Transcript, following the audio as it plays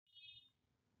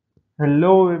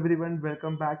Hello everyone,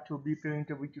 welcome back to BPO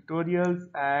interview tutorials.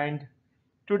 And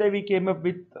today we came up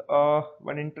with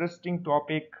one interesting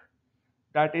topic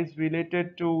that is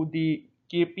related to the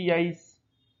KPIs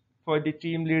for the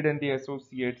team lead and the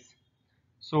associates.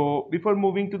 So before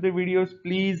moving to the videos,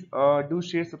 please do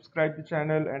share, subscribe the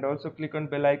channel, and also click on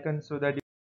bell icon so that you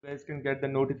guys can get the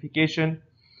notification,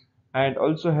 and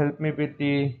also help me with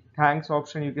the thanks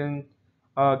option you can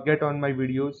get on my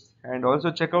videos. And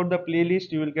also check out the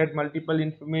playlist, you will get multiple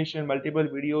information, multiple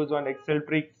videos on Excel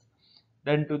tricks,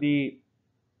 then to the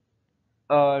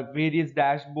various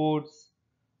dashboards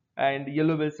and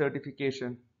yellow bell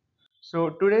certification. So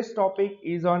today's topic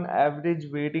is on average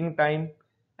waiting time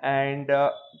and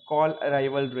call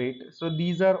arrival rate. So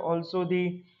these are also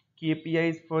the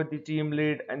KPIs for the team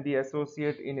lead and the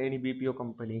associate in any BPO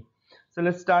company. So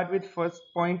let's start with first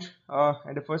point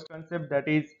and the first concept, that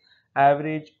is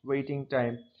average waiting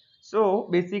time. So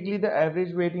basically the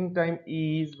average waiting time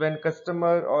is when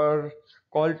customer or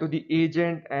call to the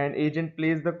agent and agent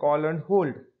place the call on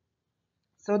hold.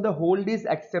 So the hold is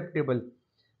acceptable,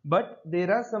 but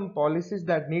there are some policies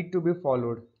that need to be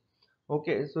followed.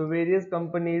 Okay, so various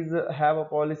companies have a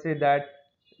policy that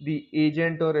the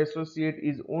agent or associate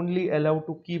is only allowed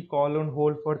to keep call on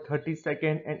hold for 30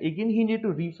 seconds, and again he need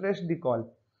to refresh the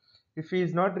call. If he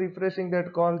is not refreshing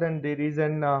that call, then there is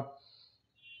an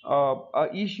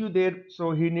issue there.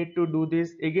 So he need to do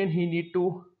this again, he need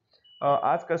to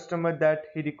ask customer that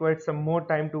he requires some more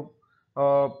time to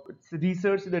uh,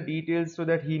 research the details, so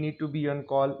that he need to be on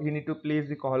call, he need to place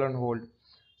the call on hold.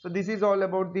 So this is all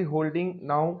about the holding.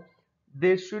 Now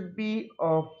there should be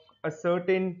a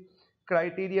certain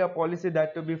criteria policy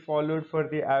that to be followed for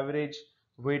the average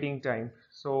waiting time.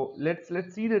 So let's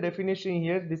see the definition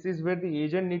here. This is where the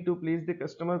agent need to place the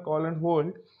customer call on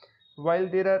hold. While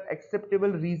there are acceptable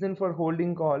reason for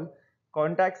holding call,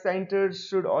 contact centers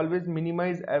should always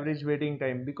minimize average waiting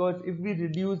time, because if we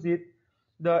reduce it,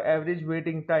 the average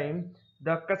waiting time,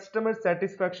 the customer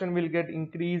satisfaction will get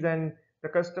increased, and the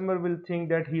customer will think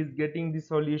that he is getting the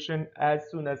solution as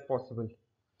soon as possible.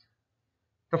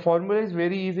 The formula is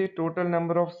very easy: total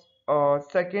number of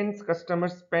seconds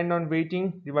customers spend on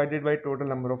waiting divided by total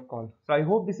number of calls. So I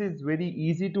hope this is very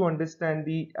easy to understand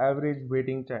the average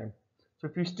waiting time. So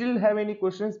if you still have any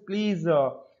questions, please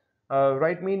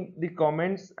write me in the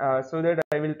comments so that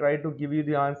I will try to give you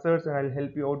the answers and I'll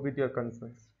help you out with your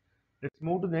concerns. Let's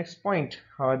move to the next point,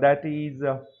 that is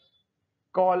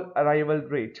call arrival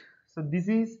rate. So this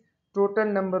is total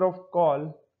number of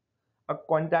call a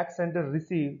contact center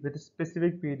receive with a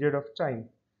specific period of time.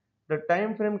 The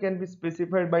time frame can be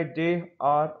specified by day,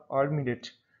 hour, or minute.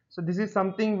 So this is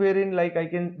something wherein, like, I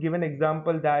can give an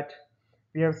example that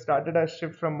we have started our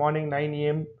shift from morning 9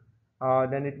 a.m.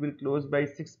 Then it will close by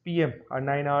 6 p.m. or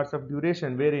 9 hours of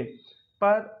duration, wherein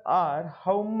per hour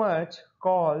how much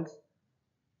calls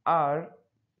are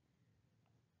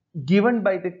given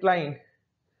by the client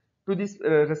to this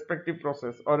respective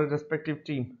process or a respective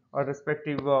team or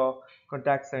respective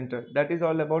contact center. That is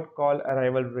all about call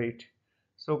arrival rate.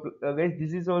 So guys,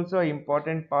 this is also an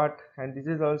important part, and this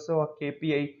is also a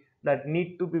KPI that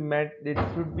need to be met. There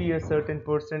should be a certain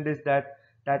percentage that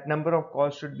that number of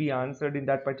calls should be answered in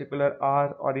that particular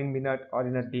hour or in minute or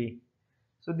in a day.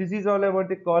 So this is all about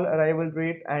the call arrival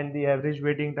rate and the average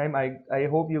waiting time. I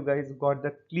hope you guys got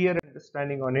the clear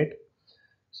understanding on it.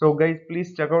 So guys,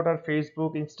 please check out our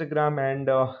Facebook, Instagram, and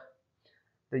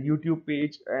the YouTube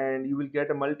page, and you will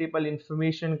get a multiple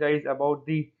information, guys, about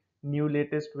the new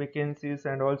latest vacancies,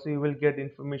 and also you will get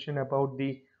information about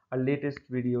the latest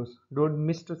videos. Don't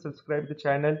miss to subscribe the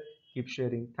channel. Keep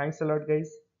sharing. Thanks a lot,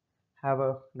 guys. Have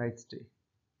a nice day.